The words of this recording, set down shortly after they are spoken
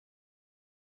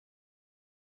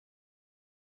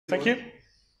Thank you.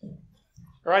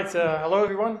 All right, hello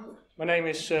everyone. My name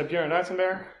is Björn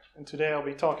Ruytenberg, and today I'll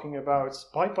be talking about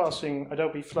bypassing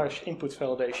Adobe Flash input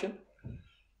validation.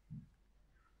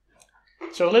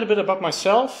 So a little bit about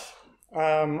myself.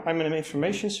 I'm an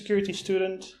information security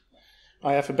student.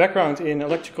 I have a background in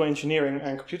electrical engineering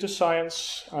and computer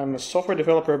science. I'm a software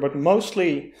developer, but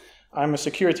mostly I'm a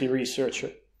security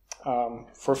researcher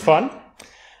for fun.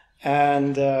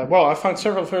 And well, I found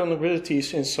several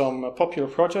vulnerabilities in some popular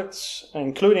projects,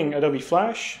 including Adobe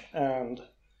Flash. And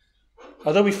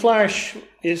Adobe Flash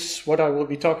is what I will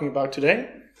be talking about today.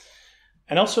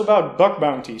 And also about bug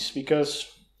bounties, because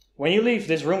when you leave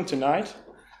this room tonight,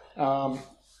 I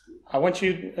want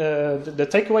you, the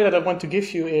takeaway that I want to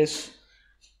give you is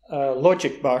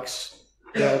logic bugs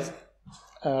that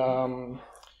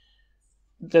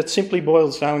that simply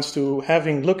boils down to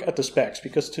having look at the specs,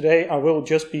 because today I will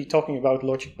just be talking about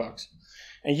logic bugs.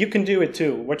 And you can do it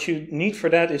too. What you need for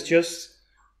that is just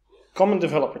common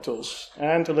developer tools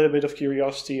and a little bit of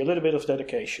curiosity, a little bit of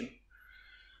dedication.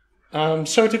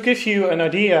 So to give you an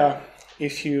idea,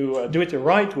 if you do it the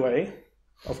right way,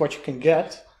 of what you can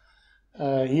get,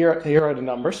 here are the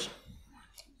numbers.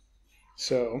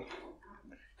 So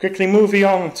quickly moving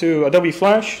on to Adobe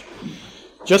Flash.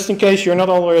 Just in case you're not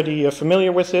already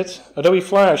familiar with it, Adobe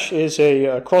Flash is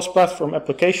a cross-platform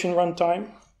application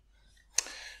runtime.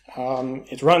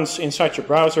 It runs inside your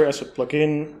browser as a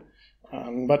plugin,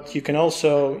 but you can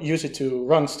also use it to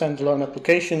run standalone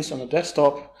applications on a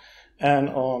desktop and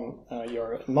on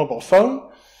your mobile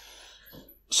phone.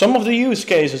 Some of the use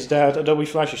cases that Adobe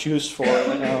Flash is used for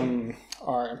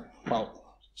are, well,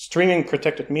 streaming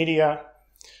protected media,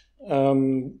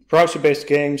 browser-based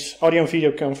games, audio and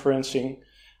video conferencing,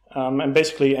 and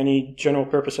basically any general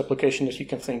purpose application that you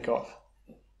can think of.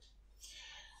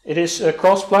 It is a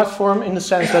cross-platform in the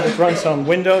sense that it runs on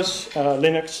Windows,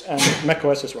 Linux, and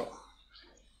macOS as well.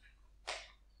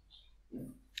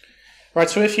 Right,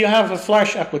 so if you have a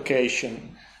Flash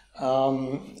application,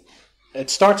 it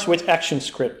starts with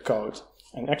ActionScript code.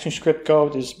 And ActionScript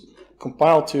code is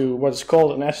compiled to what is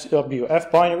called an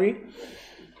SWF binary.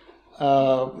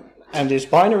 And this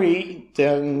binary,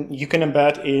 then you can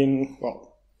embed in, well,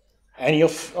 any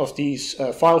of these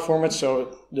file formats.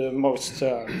 So the most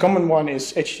common one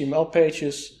is HTML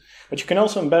pages, but you can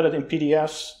also embed it in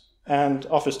PDFs and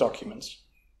Office documents.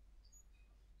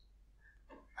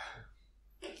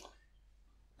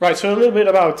 Right, so a little bit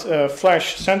about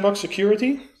Flash Sandbox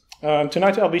security.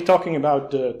 Tonight I'll be talking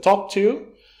about the top two,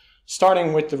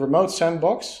 starting with the remote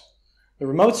sandbox. The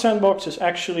remote sandbox is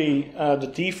actually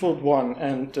the default one,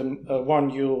 and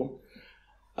one you'll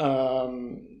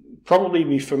probably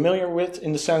be familiar with,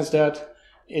 in the sense that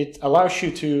it allows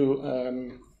you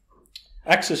to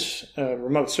access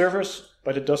remote servers,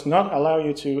 but it does not allow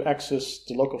you to access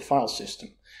the local file system.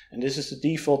 And this is the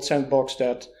default sandbox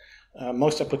that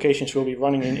most applications will be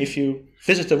running in if you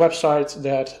visit the website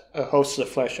that hosts the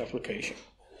Flash application.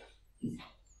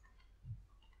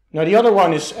 Now the other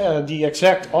one is the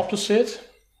exact opposite,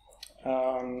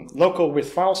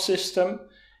 local-with-filesystem.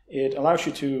 It allows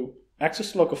you to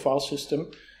access the local file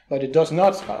system, but it does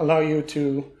not allow you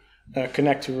to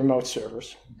connect to remote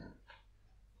servers.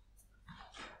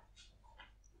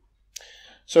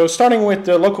 So starting with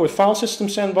the local-with-filesystem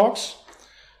sandbox,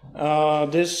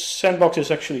 this sandbox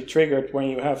is actually triggered when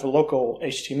you have a local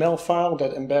HTML file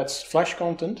that embeds Flash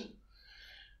content.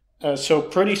 So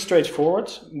pretty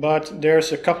straightforward, but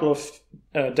there's a couple of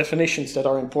definitions that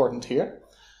are important here.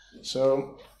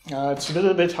 So it's a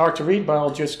little bit hard to read, but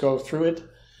I'll just go through it.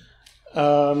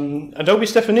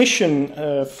 Adobe's definition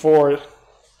for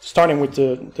starting with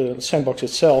the sandbox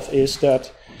itself is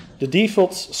that the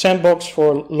default sandbox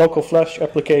for local Flash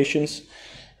applications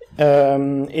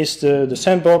is the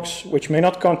sandbox which may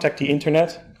not contact the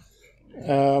internet.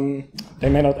 They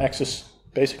may not access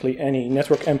basically any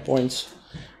network endpoints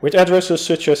with addresses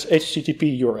such as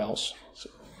HTTP URLs. So,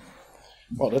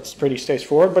 well, that's pretty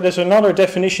straightforward, but there's another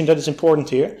definition that is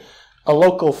important here. A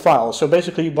local file, so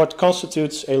basically what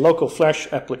constitutes a local Flash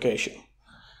application.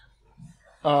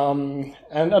 And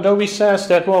Adobe says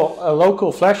that, well, a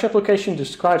local Flash application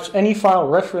describes any file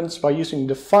referenced by using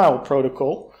the file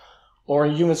protocol or a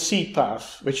UNC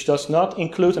path, which does not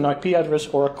include an IP address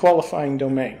or a qualifying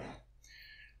domain.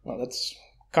 Well, that's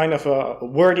kind of a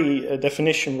wordy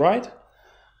definition, right?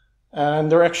 And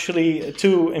there are actually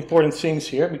two important things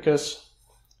here, because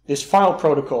this file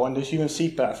protocol and this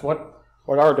UNC path, what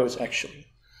are those actually?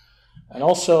 And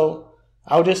also,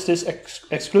 how does this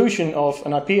exclusion of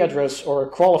an IP address or a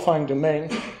qualifying domain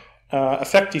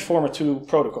affect the former two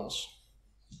protocols?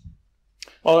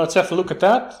 Well, let's have a look at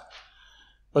that.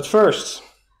 But first,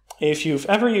 if you've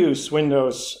ever used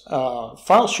Windows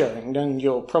file sharing, then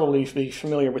you'll probably be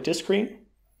familiar with this screen.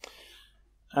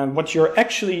 And what you're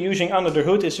actually using under the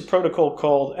hood is a protocol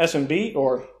called SMB,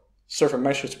 or Server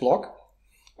Message Block.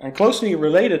 And closely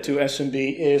related to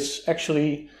SMB is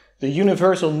actually the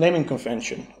Universal Naming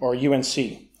Convention, or UNC.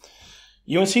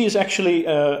 UNC is actually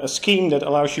a scheme that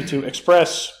allows you to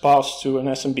express paths to an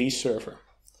SMB server.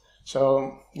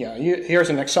 So yeah, here's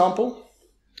an example.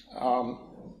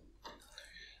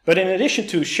 But in addition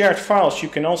to shared files, you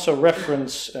can also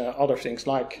reference other things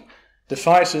like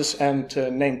devices and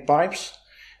named pipes.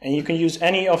 And you can use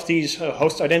any of these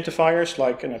host identifiers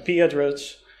like an IP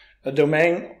address, a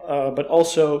domain, but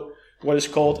also what is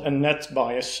called a net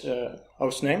bias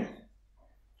host name.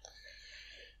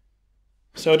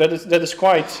 So that is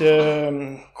quite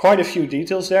a few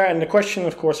details there. And the question,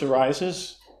 of course,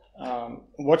 arises,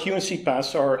 what UNC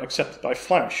paths are accepted by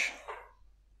Flash?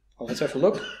 Well, let's have a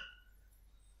look.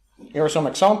 Here are some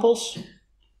examples.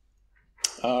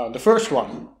 The first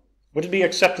one, would it be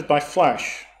accepted by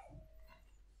Flash?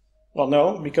 Well,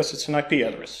 no, because it's an IP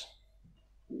address.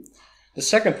 The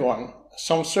second one,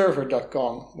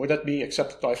 someserver.com, would that be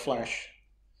accepted by Flash?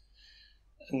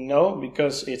 No,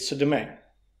 because it's a domain.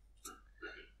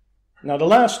 Now the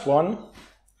last one,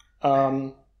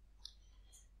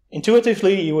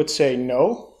 intuitively you would say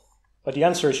no, but the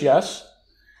answer is yes,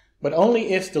 but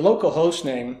only if the local host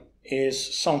name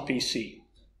is some PC.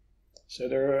 So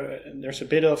there's a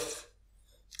bit of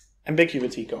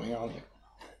ambiguity going on here.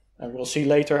 And we'll see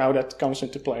later how that comes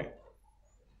into play.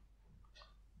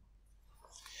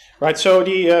 Right, so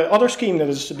the other scheme that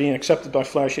is being accepted by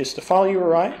Flash is the file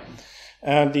URI.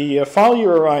 And the file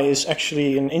URI is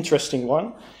actually an interesting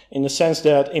one in the sense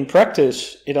that in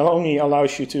practice it only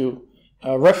allows you to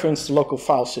reference the local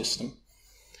file system.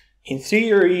 In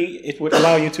theory, it would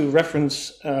allow you to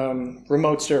reference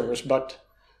remote servers, but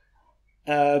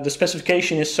the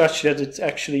specification is such that it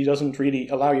actually doesn't really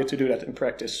allow you to do that in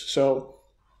practice. So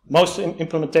most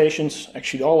implementations,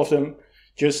 actually all of them,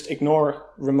 just ignore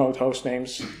remote host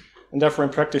names, and therefore in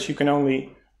practice you can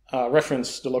only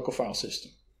reference the local file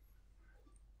system.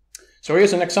 So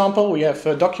here's an example. We have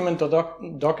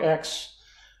document.docx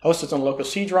hosted on local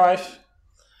C drive.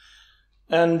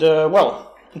 And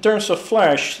well, in terms of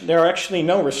Flash, there are actually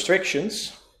no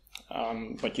restrictions.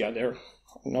 But yeah, there are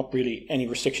not really any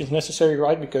restrictions necessary,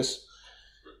 right? Because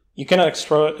you cannot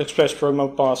express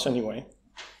remote paths anyway.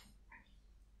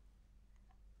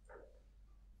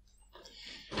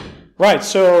 Right,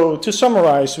 so to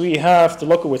summarize, we have the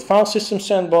local-with-filesystem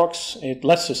sandbox. It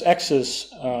lets us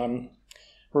access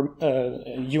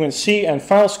UNC and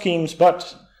file schemes,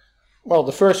 but, well,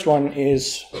 the first one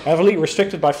is heavily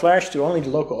restricted by Flash to only the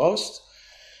local host.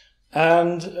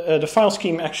 And the file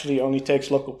scheme actually only takes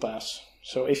local paths.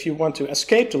 So if you want to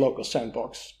escape the local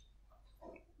sandbox,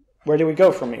 where do we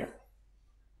go from here?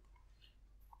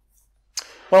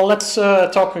 Well, let's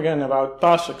talk again about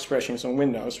path expressions on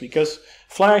Windows, because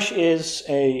Flash is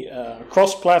a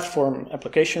cross-platform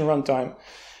application runtime,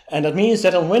 and that means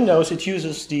that on Windows it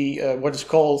uses the what is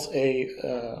called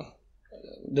the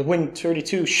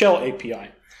Win32 Shell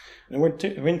API. The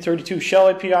Win32 Shell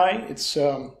API, it's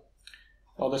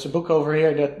well, there's a book over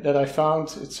here that I found.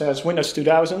 It says Windows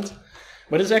 2000,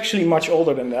 but it's actually much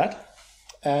older than that.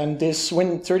 And this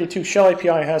Win32 Shell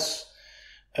API has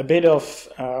a bit of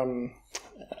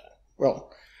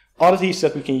well, oddities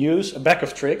that we can use, a bag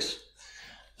of tricks.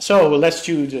 So let's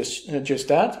do just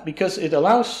that, because it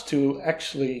allows to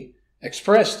actually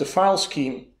express the file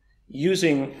scheme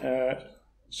using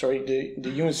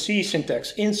the UNC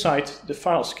syntax inside the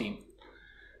file scheme.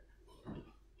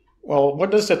 Well, what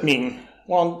does that mean?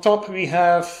 Well, on top we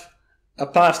have a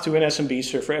path to an SMB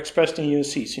server expressed in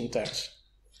UNC syntax.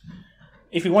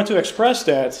 If we want to express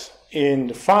that in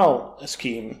the file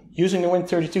scheme using the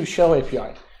Win32 Shell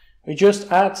API, we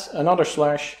just add another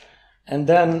slash and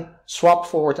then swap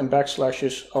forward and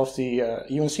backslashes of the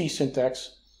UNC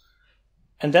syntax,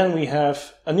 and then we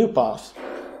have a new path.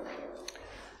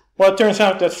 Well, it turns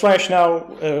out that Flash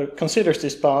now considers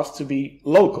this path to be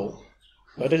local,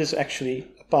 but it is actually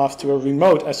a path to a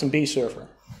remote SMB server.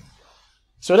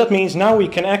 So that means now we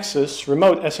can access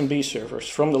remote SMB servers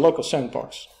from the local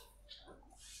sandbox.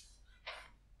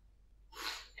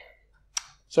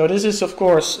 So this is of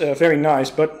course very nice,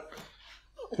 but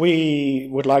we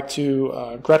would like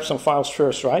to grab some files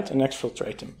first, right, and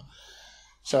exfiltrate them.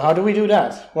 So how do we do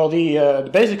that? Well, the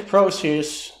basic approach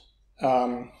is,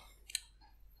 well,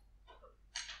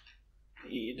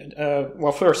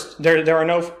 first, there are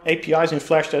no APIs in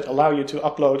Flash that allow you to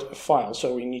upload a file,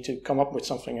 so we need to come up with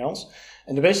something else.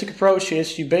 And the basic approach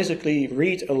is you basically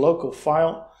read a local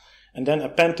file, and then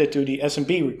append it to the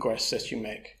SMB request that you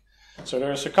make. So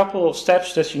there's a couple of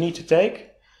steps that you need to take.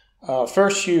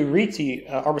 First, you read the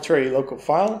arbitrary local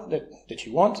file that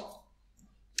you want.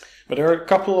 But there are a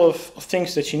couple of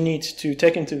things that you need to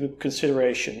take into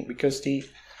consideration, because the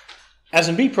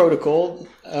SMB protocol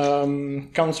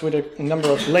comes with a number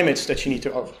of limits that you need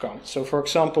to overcome. So, for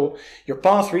example, your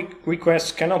path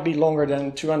request cannot be longer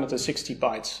than 260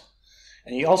 bytes.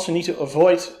 And you also need to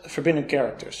avoid forbidden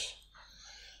characters.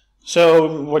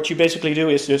 So what you basically do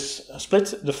is just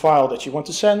split the file that you want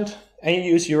to send, and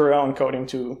you use URL encoding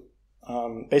to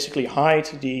basically hide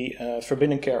the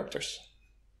forbidden characters.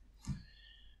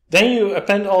 Then you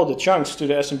append all the chunks to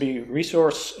the SMB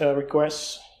resource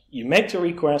requests, you make the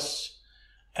requests,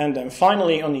 and then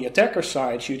finally on the attacker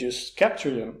side you just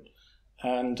capture them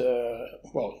and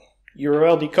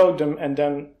URL decode them and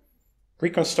then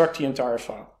reconstruct the entire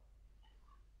file.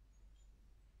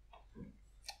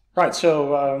 Right,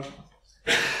 so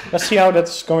let's see how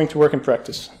that's going to work in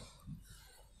practice.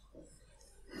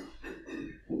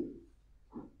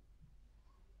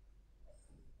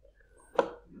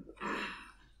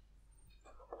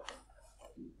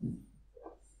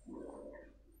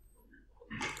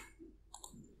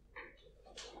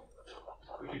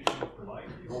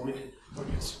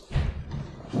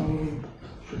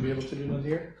 Should be able to do that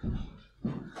here.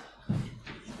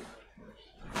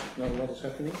 Know what is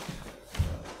happening.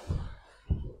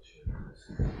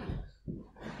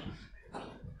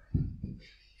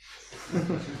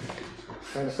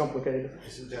 Kind of complicated.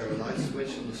 Isn't there a light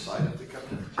switch on the side of the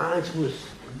cabinet? It was.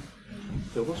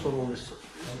 There was one on this side.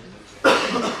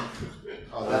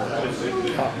 Oh,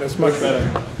 That's much better.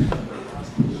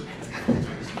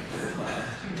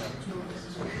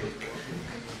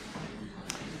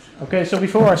 Okay, so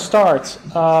before I start,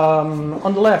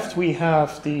 on the left we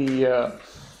have the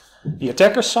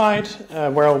attacker side,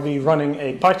 where I'll be running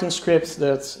a Python script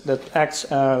that acts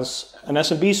as an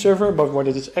SMB server, but what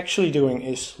it is actually doing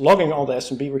is logging all the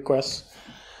SMB requests.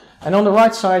 And on the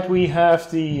right side we have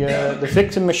the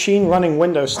victim machine running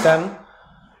Windows 10,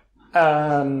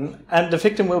 and the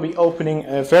victim will be opening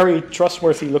a very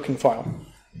trustworthy looking file.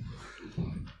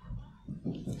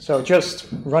 So just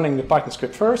running the Python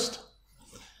script first.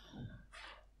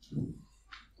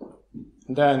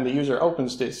 Then the user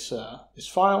opens this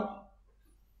file.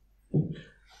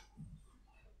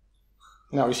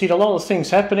 Now you see a lot of things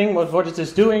happening. What it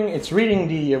is doing, it's reading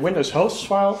the Windows hosts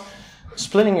file,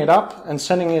 splitting it up and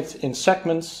sending it in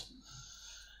segments.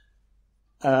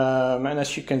 And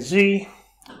as you can see,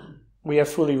 we have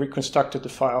fully reconstructed the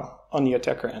file on the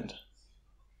attacker end.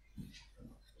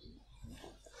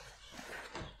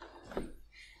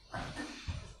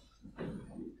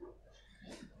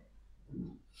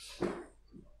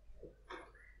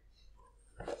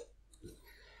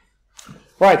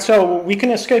 Right, so we can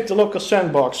escape the local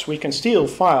sandbox, we can steal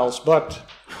files, but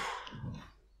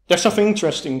there's something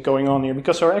interesting going on here,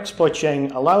 because our exploit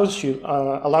chain allows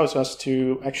us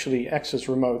to actually access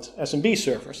remote SMB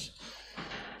servers.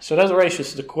 So that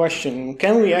raises the question,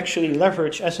 can we actually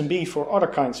leverage SMB for other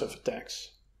kinds of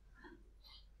attacks?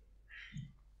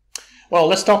 Well,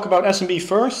 let's talk about SMB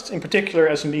first, in particular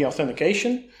SMB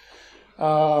authentication.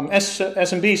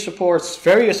 SMB supports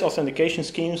various authentication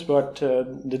schemes, but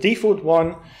the default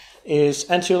one is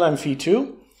NTLM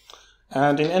v2.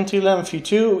 And in NTLM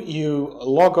v2, you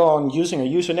log on using a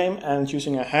username and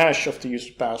using a hash of the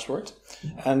user password.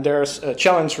 And there's a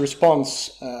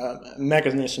challenge-response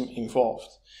mechanism involved.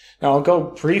 Now, I'll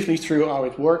go briefly through how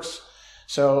it works.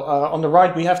 So on the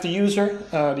right, we have the user.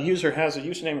 The user has a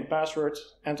username and password,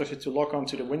 enters it to log on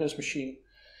to the Windows machine.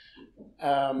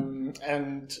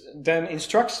 And then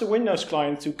instructs the Windows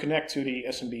client to connect to the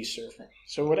SMB server.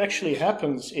 So what actually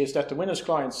happens is that the Windows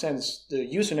client sends the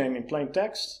username in plain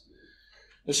text.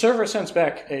 The server sends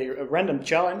back a random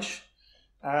challenge,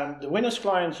 and the Windows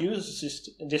client uses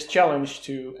this challenge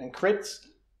to encrypt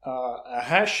a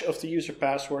hash of the user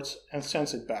passwords and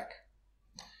sends it back.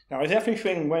 Now, if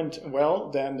everything went well,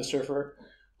 then the server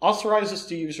authorizes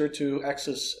the user to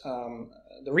access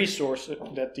the resource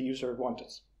that the user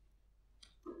wanted.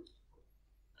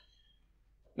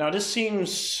 Now, this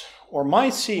seems, or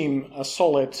might seem, a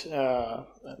solid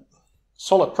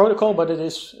protocol, but it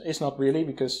is not really,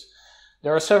 because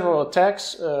there are several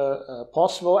attacks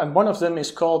possible, and one of them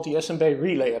is called the SMB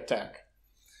relay attack.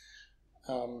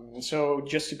 So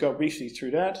just to go briefly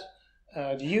through that,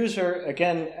 the user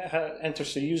again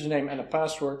enters the username and a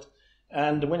password,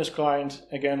 and the Windows client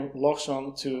again logs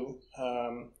on to,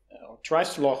 or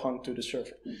tries to log on to the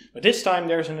server. But this time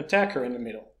there's an attacker in the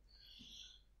middle.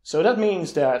 So that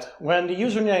means that when the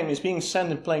username is being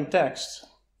sent in plain text,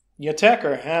 the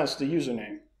attacker has the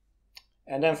username.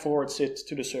 and then forwards it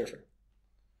to the server.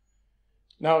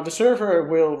 Now the server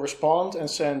will respond and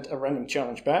send a random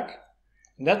challenge back,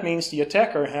 and that means the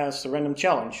attacker has the random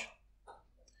challenge.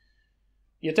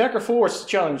 The attacker forwards the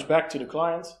challenge back to the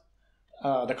client.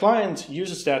 The client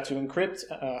uses that to encrypt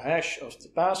a hash of the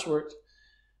password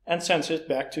and sends it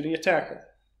back to the attacker.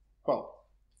 Well,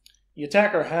 the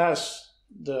attacker has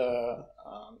the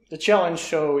challenge,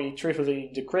 so he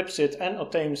trivially decrypts it and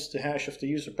obtains the hash of the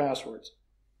user password.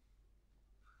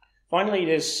 Finally,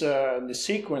 the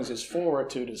sequence is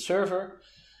forwarded to the server,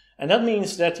 and that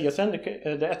means that the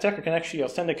attacker can actually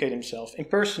authenticate himself,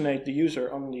 impersonate the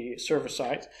user on the server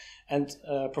side, and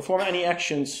perform any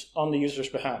actions on the user's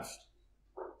behalf.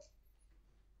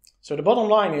 So the bottom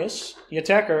line is, the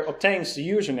attacker obtains the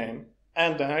username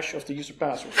and the hash of the user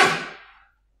password.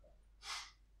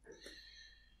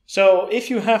 So if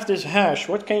you have this hash,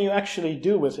 what can you actually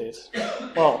do with it?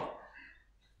 Well,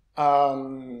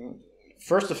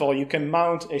 first of all, you can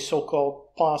mount a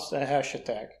so-called passed hash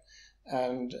attack.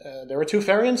 And there are two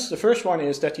variants. The first one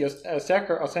is that the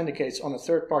attacker authenticates on a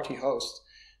third-party host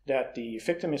that the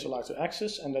victim is allowed to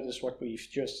access, and that is what we've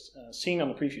just seen on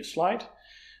the previous slide.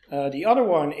 The other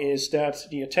one is that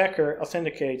the attacker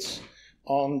authenticates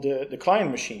on the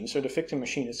client machine, so the victim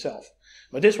machine itself.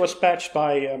 But this was patched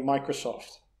by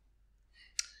Microsoft.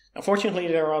 Unfortunately,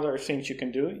 there are other things you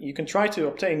can do. You can try to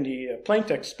obtain the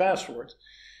plaintext password,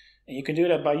 and you can do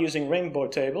that by using rainbow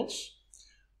tables.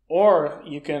 Or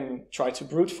you can try to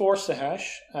brute force the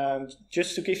hash, and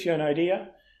just to give you an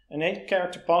idea, an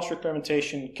 8-character password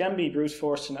permutation can be brute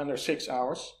forced in under 6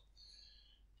 hours.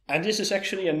 And this is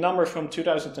actually a number from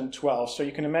 2012, so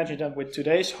you can imagine that with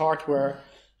today's hardware,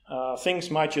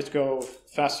 things might just go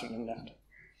faster than that.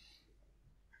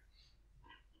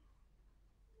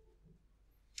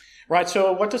 Right,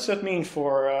 so what does that mean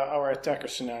for our attacker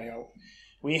scenario?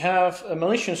 We have a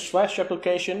malicious Flash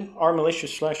application, our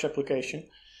malicious Flash application.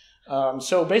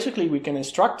 So basically we can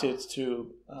instruct it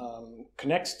to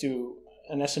connect to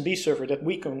an SMB server that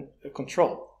we can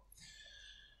control.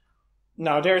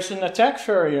 Now there's an attack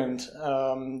variant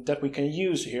that we can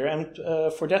use here, and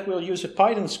for that we'll use a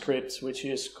Python script which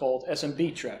is called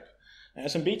SMB trap. An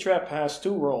SMB trap has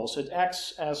two roles. It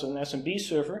acts as an SMB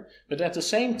server, but at the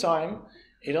same time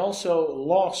it also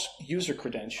logs user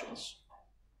credentials.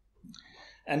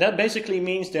 And that basically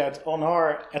means that on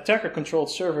our attacker-controlled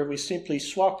server, we simply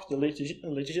swap the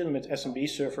legitimate SMB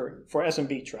server for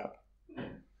SMB trap.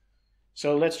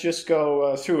 So let's just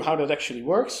go through how that actually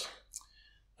works.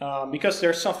 Because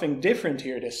there's something different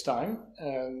here this time.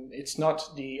 It's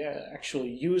not the actual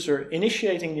user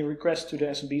initiating the request to the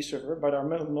SMB server, but our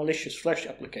malicious Flash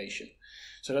application.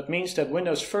 So that means that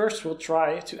Windows first will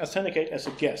try to authenticate as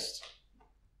a guest.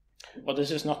 But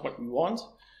this is not what we want.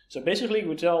 So basically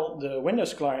we tell the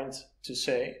Windows client to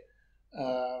say,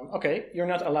 okay, you're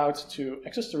not allowed to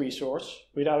access the resource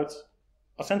without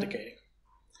authenticating.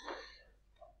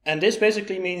 And this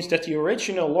basically means that the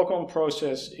original logon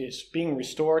process is being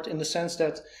restored, in the sense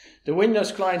that the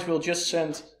Windows client will just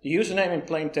send the username in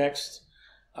plain text,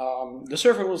 the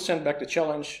server will send back the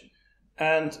challenge,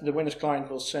 and the Windows client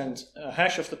will send a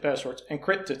hash of the password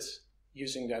encrypted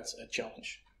using that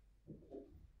challenge.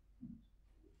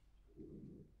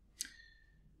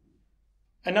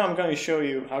 And now I'm going to show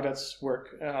you how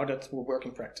that will work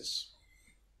in practice.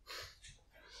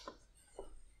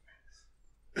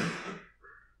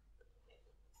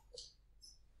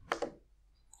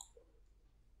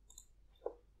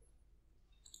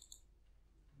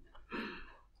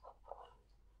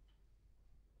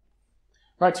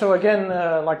 Right, so again,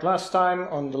 like last time,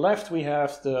 on the left we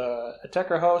have the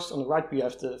attacker host, on the right we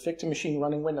have the victim machine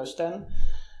running Windows 10.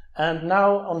 And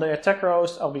now on the attacker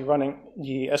host, I'll be running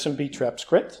the SMB trap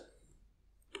script.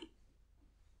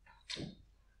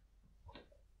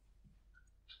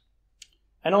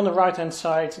 And on the right-hand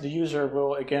side, the user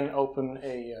will again open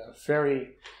a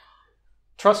very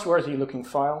trustworthy looking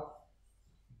file.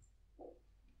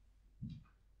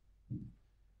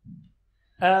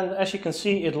 And as you can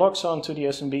see, it logs on to the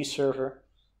SMB server,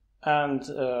 and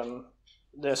the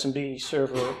SMB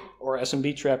server or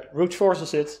SMB trap brute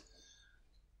forces it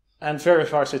and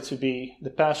verifies it to be the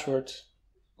password,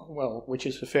 well, which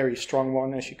is a very strong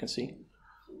one, as you can see.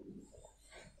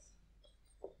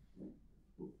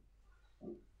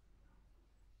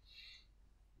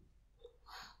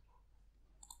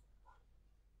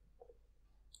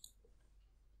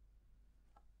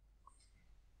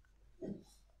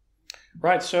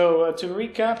 Right, so to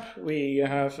recap, we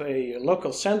have a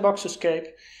local sandbox escape.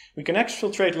 We can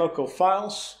exfiltrate local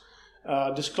files,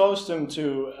 disclose them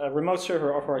to a remote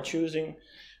server of our choosing,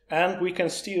 and we can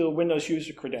steal Windows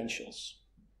user credentials.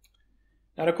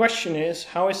 Now the question is,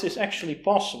 how is this actually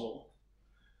possible?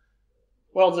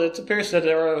 Well, it appears that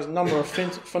there are a number of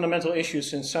fundamental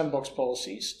issues in sandbox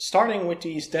policies, starting with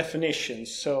these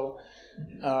definitions. So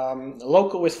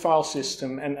local with file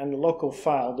system and local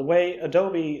file. The way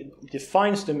Adobe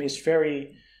defines them is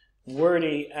very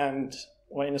wordy and,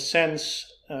 well, in a sense,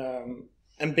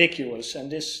 ambiguous.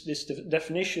 And this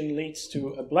definition leads to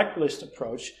a blacklist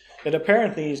approach that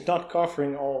apparently is not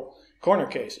covering all corner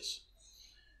cases.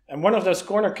 And one of those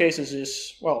corner cases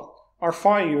is, well, our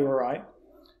file URI.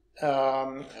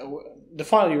 The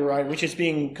file URI, which is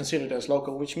being considered as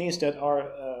local, which means that our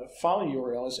file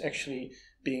URL is actually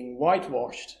being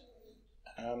whitewashed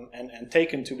and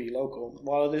taken to be local,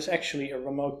 while it is actually a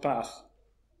remote path.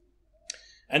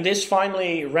 And this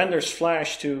finally renders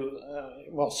Flash to,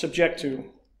 subject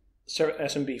to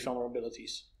SMB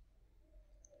vulnerabilities.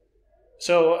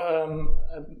 So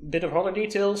a bit of other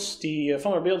details. The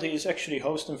vulnerability is actually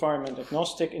host environment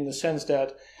agnostic in the sense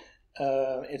that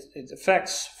it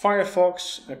affects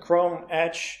Firefox, Chrome,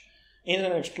 Edge,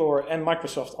 Internet Explorer, and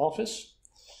Microsoft Office.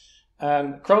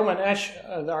 And Chrome and Edge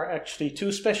are actually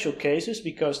two special cases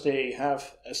because they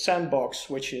have a sandbox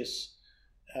which is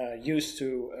used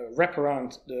to wrap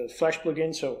around the Flash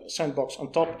plugin, so Sandbox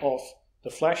on top of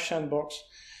the Flash sandbox.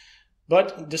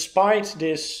 But despite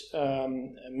this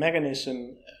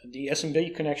mechanism, the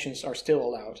SMB connections are still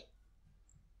allowed.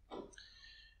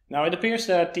 Now, it appears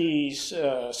that these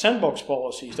sandbox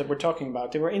policies that we're talking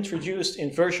about, they were introduced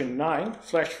in version 9,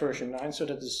 Flash version 9, so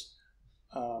that is,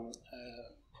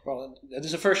 that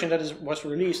is a version that was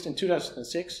released in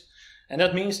 2006, and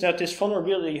that means that this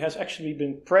vulnerability has actually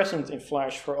been present in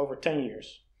Flash for over 10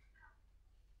 years.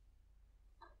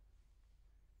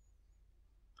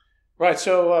 Right,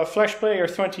 so Flash Player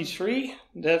 23,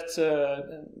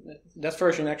 that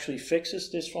version actually fixes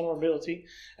this vulnerability,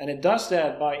 and it does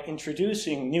that by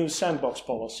introducing new sandbox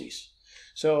policies.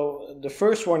 So the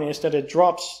first one is that it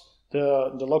drops the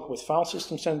local with file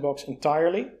system sandbox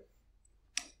entirely,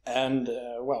 and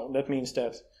that means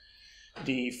that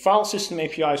the file system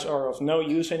APIs are of no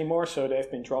use anymore, so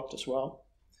they've been dropped as well.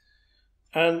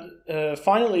 And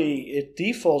finally, it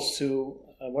defaults to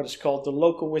what is called the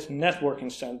local with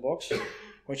networking sandbox,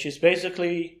 which is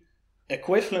basically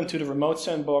equivalent to the remote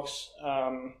sandbox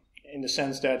in the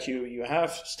sense that you have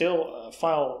still a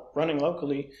file running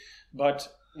locally, but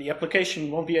the application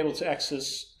won't be able to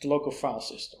access the local file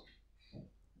system.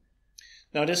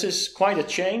 Now this is quite a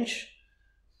change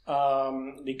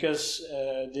because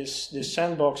this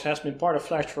sandbox has been part of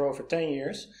Flash for over 10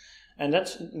 years, and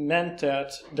that meant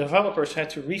that developers had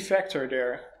to refactor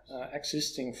their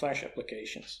existing Flash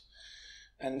applications.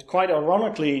 And quite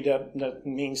ironically, that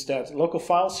means that local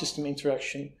file system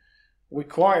interaction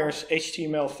requires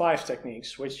HTML5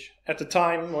 techniques, which at the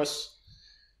time was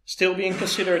still being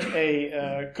considered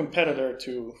a competitor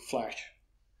to Flash.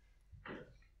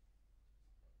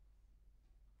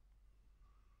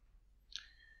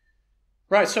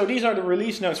 Right, so these are the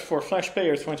release notes for Flash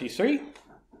Player 23.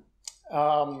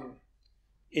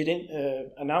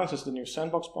 It announces the new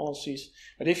sandbox policies,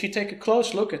 but if you take a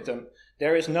close look at them,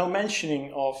 there is no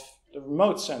mentioning of the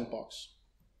remote sandbox.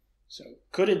 So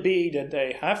could it be that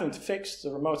they haven't fixed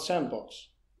the remote sandbox?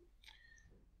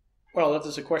 Well, that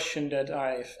is a question that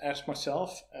I've asked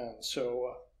myself,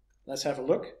 so let's have a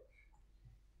look.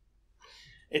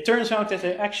 It turns out that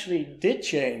they actually did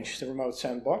change the remote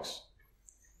sandbox,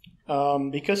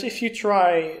 because if you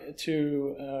try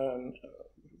to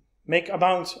make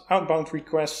outbound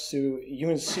requests to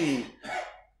UNC,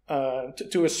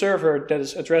 to a server that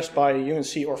is addressed by a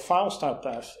UNC or file style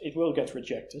path, it will get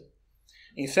rejected.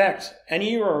 In fact,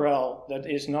 any URL that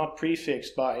is not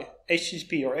prefixed by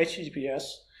HTTP or HTTPS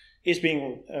is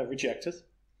being rejected.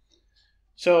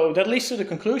 So that leads to the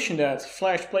conclusion that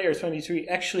Flash Player 23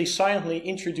 actually silently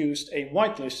introduced a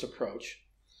whitelist approach.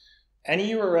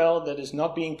 Any URL that is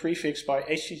not being prefixed by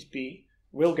HTTP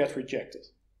will get rejected.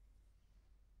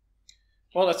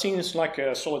 Well, that seems like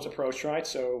a solid approach, right?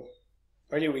 So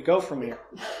where do we go from here?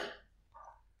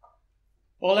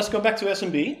 Well, let's go back to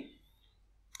SMB.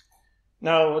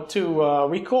 Now, to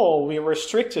recall, we are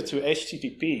restricted to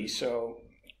HTTP. So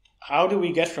how do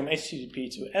we get from HTTP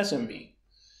to SMB?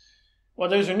 Well,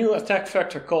 there's a new attack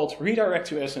vector called redirect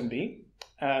to SMB.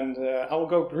 And I will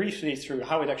go briefly through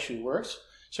how it actually works.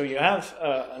 So you have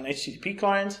an HTTP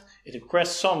client. It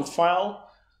requests some file,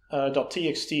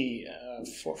 .txt,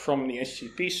 from the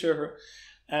HTTP server.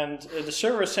 And the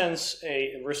server sends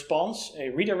a response, a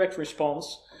redirect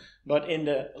response. But in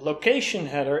the location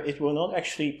header, it will not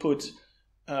actually put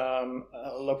a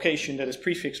location that is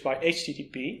prefixed by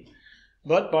HTTP,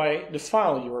 but by the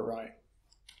file URI.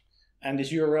 And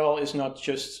this URL is not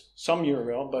just some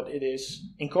URL, but it is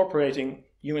incorporating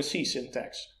UNC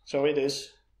syntax. So it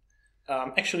is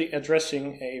actually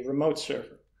addressing a remote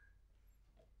server.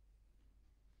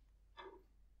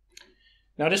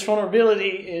 Now this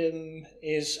vulnerability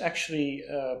is actually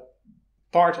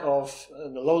part of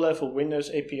the low-level Windows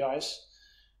APIs.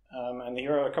 And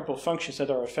here are a couple of functions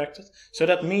that are affected. So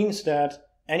that means that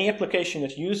any application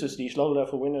that uses these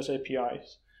low-level Windows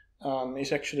APIs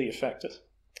is actually affected.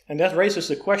 And that raises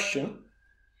the question,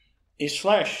 is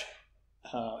Flash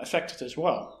affected as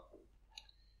well?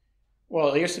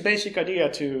 Well, here's the basic idea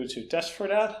to test for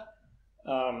that.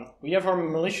 We have our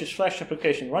malicious Flash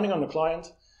application running on the client,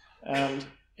 and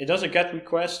it does a GET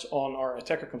request on our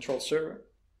attacker-controlled server.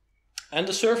 And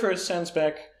the server sends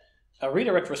back a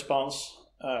redirect response,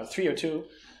 302,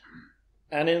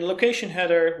 and in the location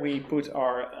header we put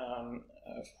our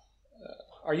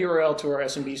URL to our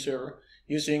SMB server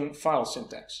using file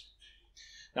syntax.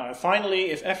 Now, and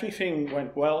finally, if everything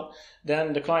went well,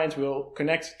 then the client will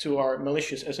connect to our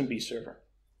malicious SMB server.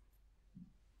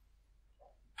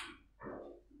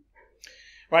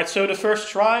 Right, so the first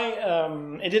try,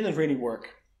 it didn't really work.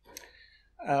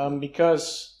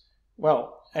 Because,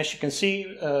 well, as you can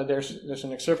see, there's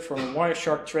an excerpt from a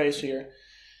Wireshark trace here.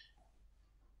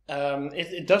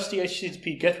 It does the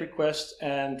HTTP GET request,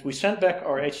 and we send back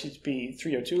our HTTP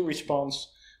 302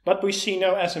 response, but we see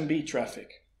no SMB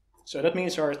traffic. So that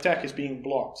means our attack is being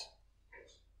blocked.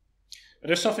 But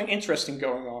there's something interesting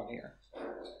going on here.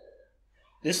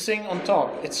 This thing on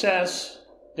top, it says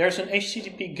there's an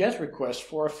HTTP GET request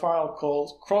for a file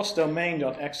called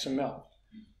crossdomain.xml.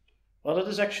 Well, that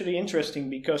is actually interesting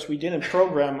because we didn't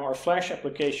program our Flash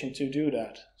application to do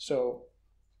that. So,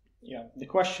 yeah, the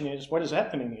question is, what is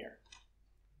happening here?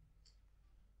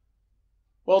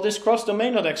 Well, this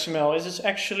crossdomain.xml is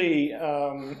actually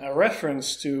a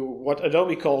reference to what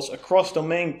Adobe calls a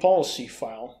cross-domain policy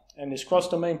file. And this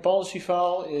cross-domain policy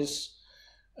file is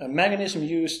a mechanism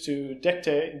used to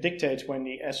dictate when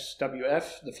the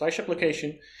SWF, the Flash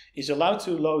application, is allowed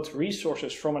to load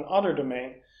resources from another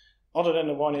domain other than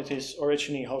the one it is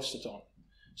originally hosted on.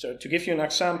 So to give you an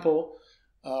example,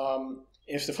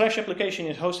 if the Flash application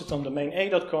is hosted on domain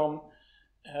A.com,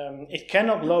 it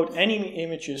cannot load any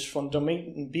images from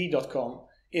domain B.com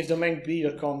if domain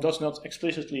B.com does not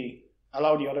explicitly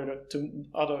allow the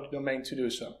other domain to do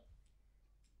so.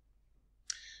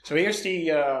 So here's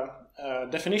the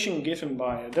definition given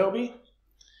by Adobe.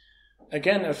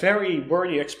 Again, a very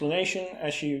wordy explanation,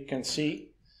 as you can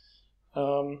see.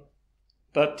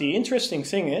 But the interesting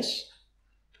thing is,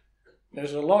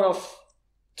 there's a lot of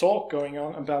talk going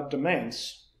on about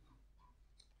domains.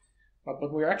 But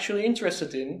what we're actually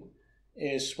interested in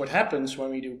is what happens when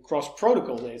we do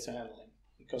cross-protocol data handling,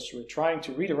 because we're trying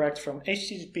to redirect from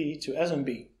HTTP to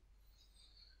SMB.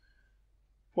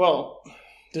 Well,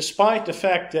 despite the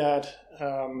fact that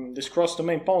this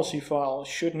cross-domain policy file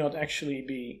should not actually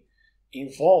be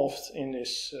involved in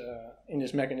this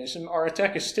mechanism, our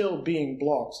attack is still being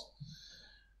blocked.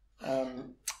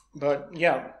 But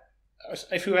yeah,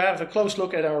 if you have a close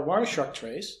look at our Wireshark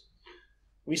trace,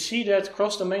 we see that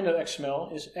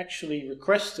crossdomain.xml is actually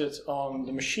requested on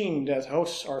the machine that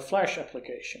hosts our Flash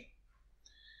application.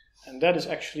 And that is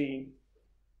actually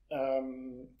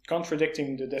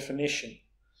contradicting the definition.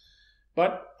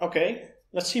 But okay,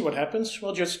 let's see what happens.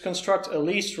 We'll just construct a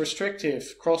least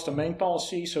restrictive cross-domain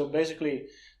policy. So basically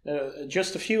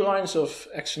just a few lines of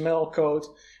XML code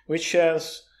which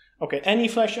says, okay, any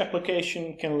Flash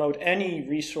application can load any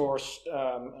resource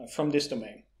from this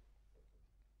domain.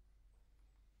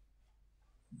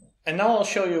 And now I'll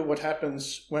show you what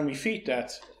happens when we feed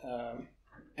that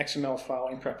XML file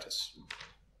in practice.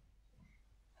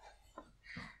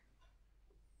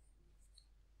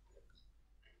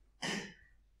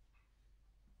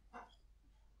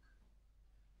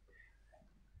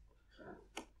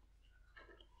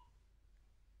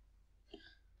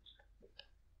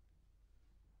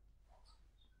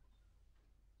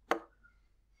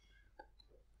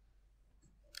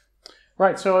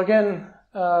 Right, so again,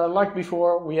 like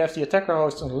before, we have the attacker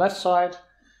host on the left side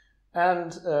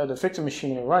and the victim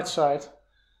machine on the right side.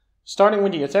 Starting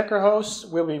with the attacker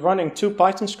host, we'll be running two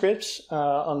Python scripts.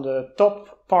 On the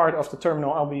top part of the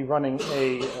terminal, I'll be running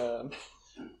a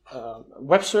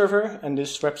web server, and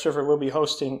this web server will be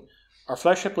hosting our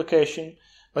Flash application,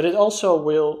 but it also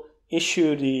will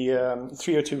issue the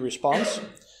 302 response.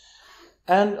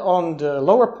 And on the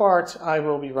lower part, I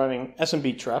will be running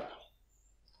SMB trap.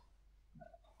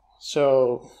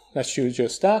 So let's do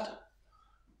just that.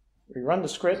 We run the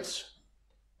scripts.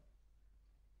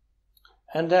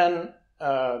 And then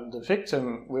the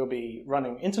victim will be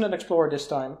running Internet Explorer this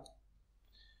time.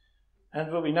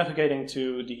 and we'll be navigating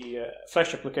to the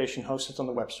Flash application hosted on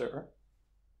the web server.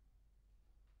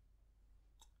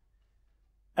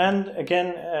 And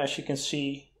again, as you can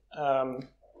see,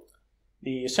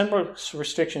 the Sandbox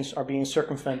restrictions are being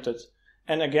circumvented,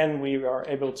 and again we are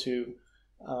able to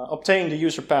obtain the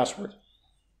user password.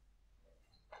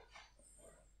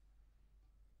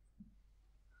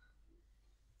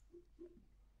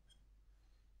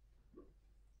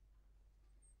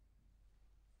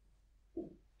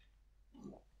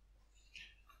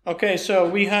 Okay, so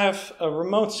we have a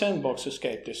remote sandbox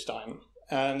escape this time,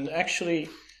 and actually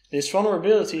this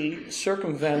vulnerability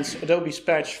circumvents Adobe's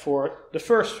patch for the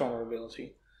first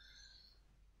vulnerability.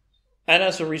 And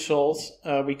as a result,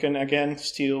 we can again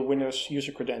steal Windows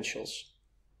user credentials.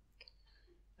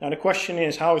 Now the question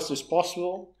is, how is this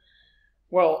possible?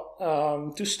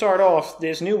 Well, to start off,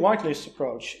 this new whitelist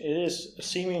approach, it is a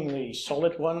seemingly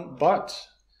solid one, but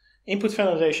input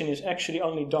validation is actually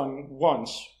only done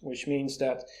once, which means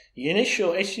that the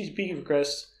initial HTTP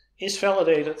request is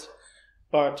validated,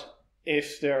 but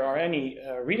if there are any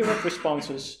redirect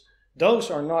responses,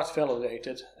 those are not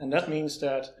validated, and that means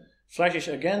that Flash is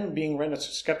again being rendered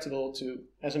susceptible to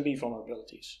SMB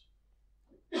vulnerabilities.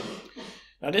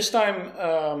 Now this time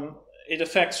it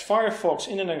affects Firefox,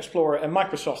 Internet Explorer and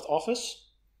Microsoft Office.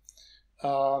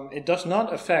 It does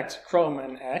not affect Chrome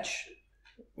and Edge,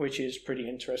 which is pretty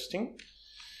interesting.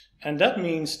 And that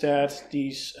means that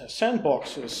these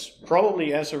sandboxes,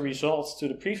 probably as a result to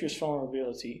the previous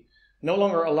vulnerability, no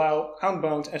longer allow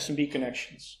outbound SMB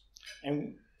connections.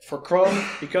 And for Chrome,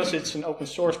 because it's an open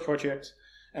source project,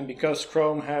 and because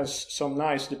Chrome has some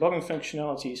nice debugging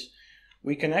functionalities,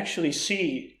 we can actually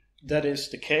see that is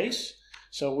the case.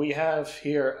 So we have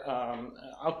here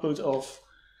output of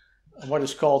what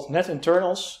is called net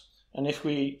internals. And if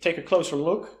we take a closer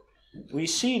look, we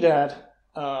see that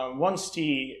once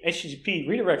the HTTP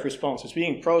redirect response is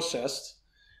being processed,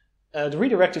 the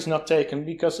redirect is not taken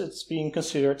because it's being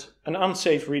considered an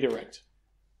unsafe redirect.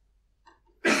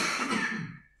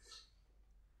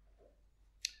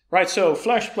 Right, so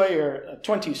Flash Player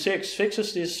 26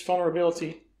 fixes this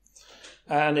vulnerability,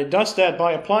 and it does that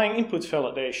by applying input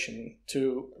validation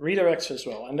to redirects as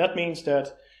well. And that means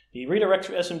that the redirect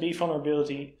to SMB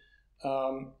vulnerability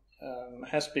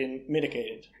has been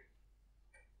mitigated.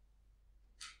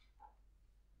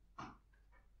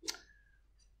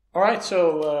 All right,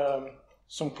 so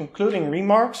some concluding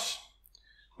remarks.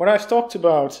 What I've talked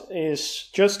about is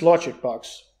just logic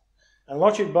bugs. And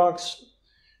logic bugs,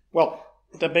 well,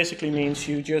 that basically means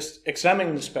you just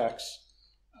examine the specs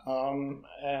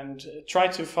and try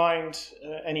to find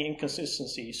any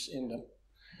inconsistencies in them.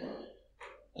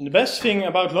 And the best thing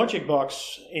about logic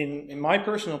bugs, in my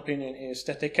personal opinion, is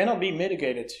that they cannot be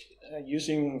mitigated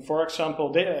using, for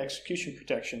example, data execution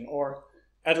protection or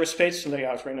address space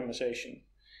layout randomization.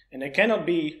 And they cannot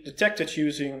be detected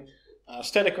using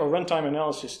static or runtime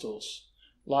analysis tools,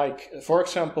 like, for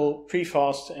example,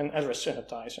 prefast and address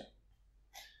sanitizer.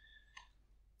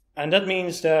 And that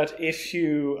means that if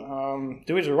you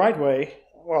do it the right way,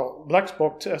 well, black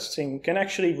box testing can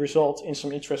actually result in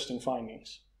some interesting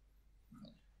findings.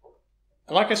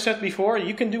 Like I said before,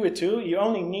 you can do it too. You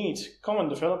only need common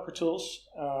developer tools.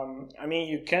 I mean,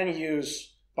 you can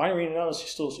use binary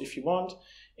analysis tools if you want.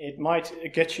 It might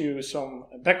get you some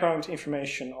background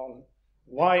information on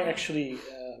why actually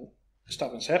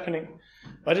stuff is happening,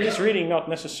 but it is really not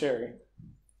necessary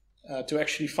to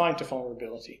actually find the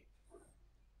vulnerability.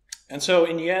 And so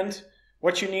in the end,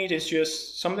 what you need is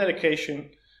just some dedication,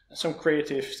 some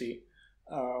creativity,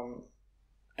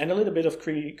 and a little bit of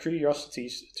curiosity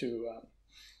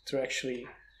to actually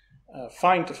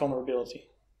find the vulnerability.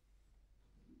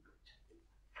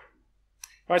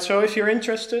 Right, so if you're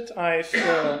interested, I've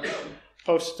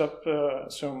posted up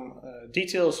some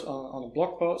details on a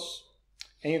blog post,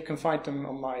 and you can find them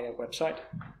on my website.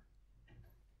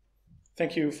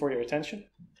 Thank you for your attention.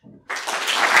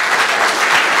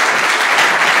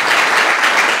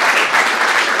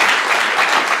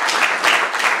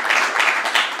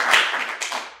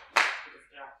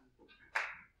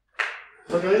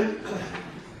 Okay.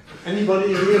 Anybody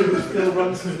here who still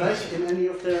runs Flash in any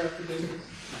of their applications?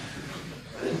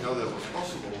 I didn't know that was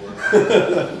possible.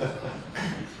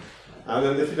 And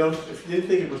then if you didn't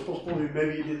think it was possible,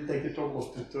 maybe you didn't take the trouble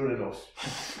to turn it off.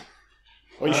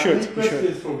 Oh, you should. Any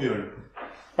questions for Björn?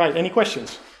 Right, any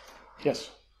questions? Yes.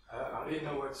 How do you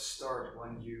know where to start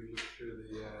when you look through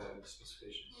the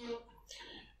specifications?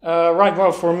 Right,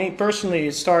 well, for me personally,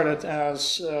 it started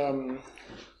as,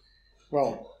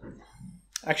 well,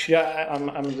 actually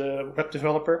I'm the web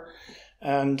developer,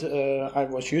 and I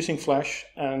was using Flash,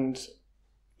 and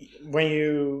when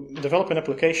you develop an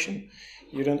application,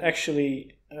 You don't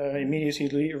actually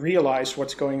immediately realize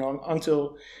what's going on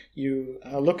until you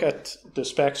look at the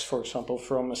specs, for example,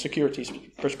 from a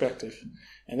security perspective.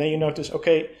 And then you notice,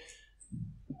 okay,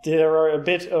 there are a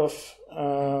bit of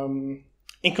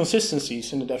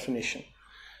inconsistencies in the definition.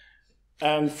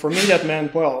 And for me that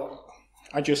meant, well,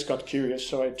 I just got curious,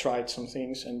 so I tried some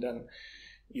things, and then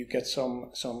you get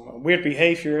some weird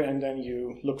behavior, and then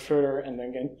you look further, and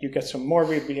then you get some more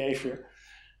weird behavior.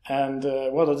 And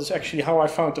well, that is actually how I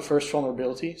found the first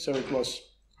vulnerability. So it was,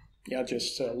 yeah,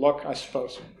 just luck, I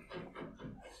suppose.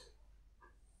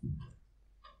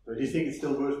 But do you think it's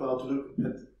still worthwhile to look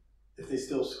at if they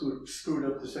still screwed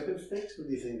up the second fix, or do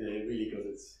you think they really got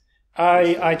it?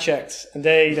 I checked, and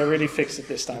they really fixed it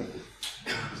this time.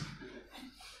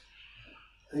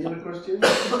 Any other questions?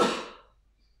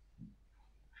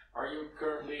 Are you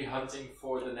currently hunting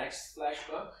for the next Flash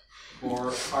bug?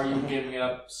 Or are you giving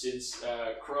up since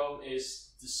Chrome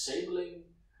is disabling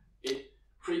it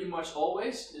pretty much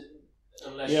always,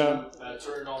 unless you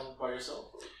turn it on by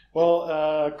yourself?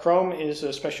 Well, Chrome is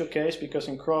a special case because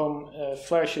in Chrome,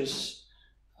 Flash is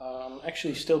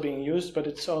actually still being used, but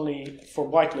it's only for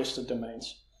whitelisted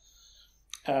domains.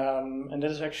 And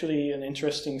that is actually an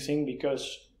interesting thing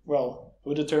because, well,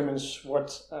 who determines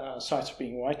what sites are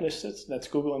being whitelisted? That's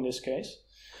Google in this case.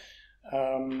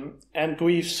 And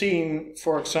we've seen,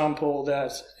 for example,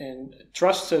 that in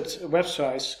trusted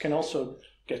websites can also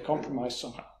get compromised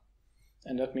somehow.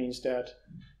 And that means that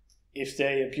if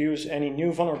they abuse any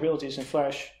new vulnerabilities in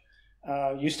Flash,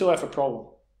 you still have a problem,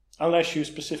 unless you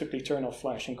specifically turn off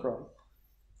Flash in Chrome.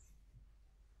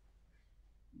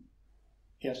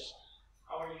 Yes?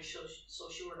 How are you so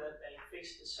sure that they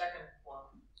fixed the second one?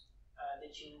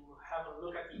 Did you have a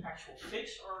look at the actual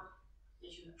fix, or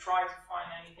did you try to find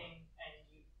anything and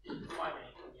you didn't find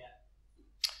anything yet?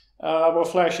 Well,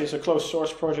 Flash is a closed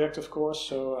source project, of course,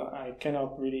 so I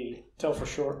cannot really tell for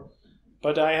sure.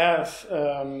 But I have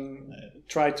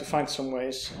tried to find some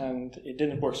ways, and it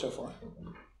didn't work so far.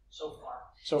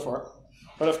 So far.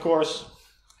 But of course,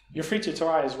 you're free to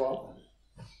try as well.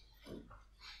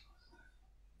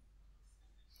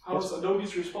 How was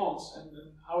Adobe's response, and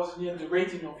how was in the end the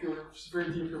rating of your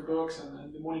severity of your bugs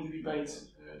and the money to be paid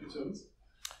due to it?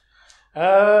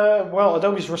 Well,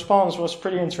 Adobe's response was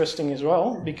pretty interesting as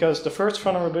well, because the first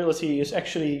vulnerability is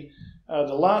actually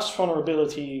the last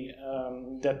vulnerability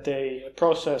that they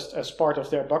processed as part of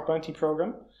their bug bounty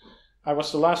program. I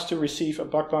was the last to receive a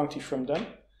bug bounty from them,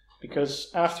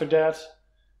 because after that,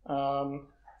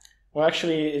 well,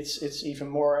 actually, it's even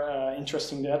more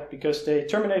interesting that because they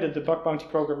terminated the bug bounty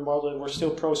program while they were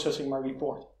still processing my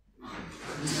report.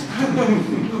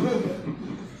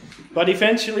 But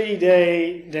eventually,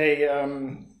 they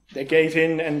gave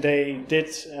in and they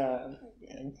did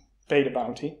pay the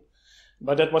bounty.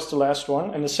 But that was the last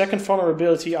one. And the second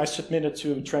vulnerability I submitted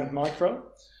to Trend Micro.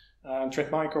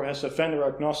 Trend Micro has a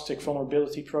vendor-agnostic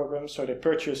vulnerability program, so they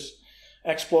purchase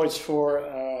exploits for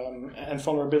and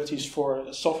vulnerabilities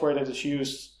for software that is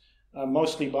used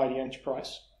mostly by the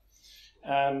enterprise.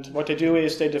 And what they do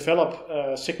is they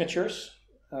develop signatures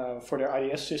for their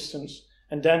IDS systems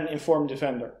and then inform the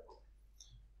vendor.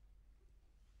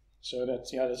 So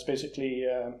that's basically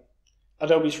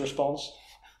Adobe's response.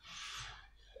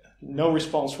 No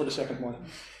response for the second one.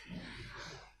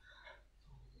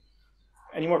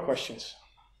 Any more questions?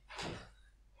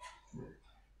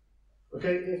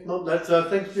 Okay, if not, let's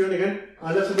thank Björn again.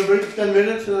 Let's have a break of 10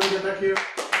 minutes and then get back here.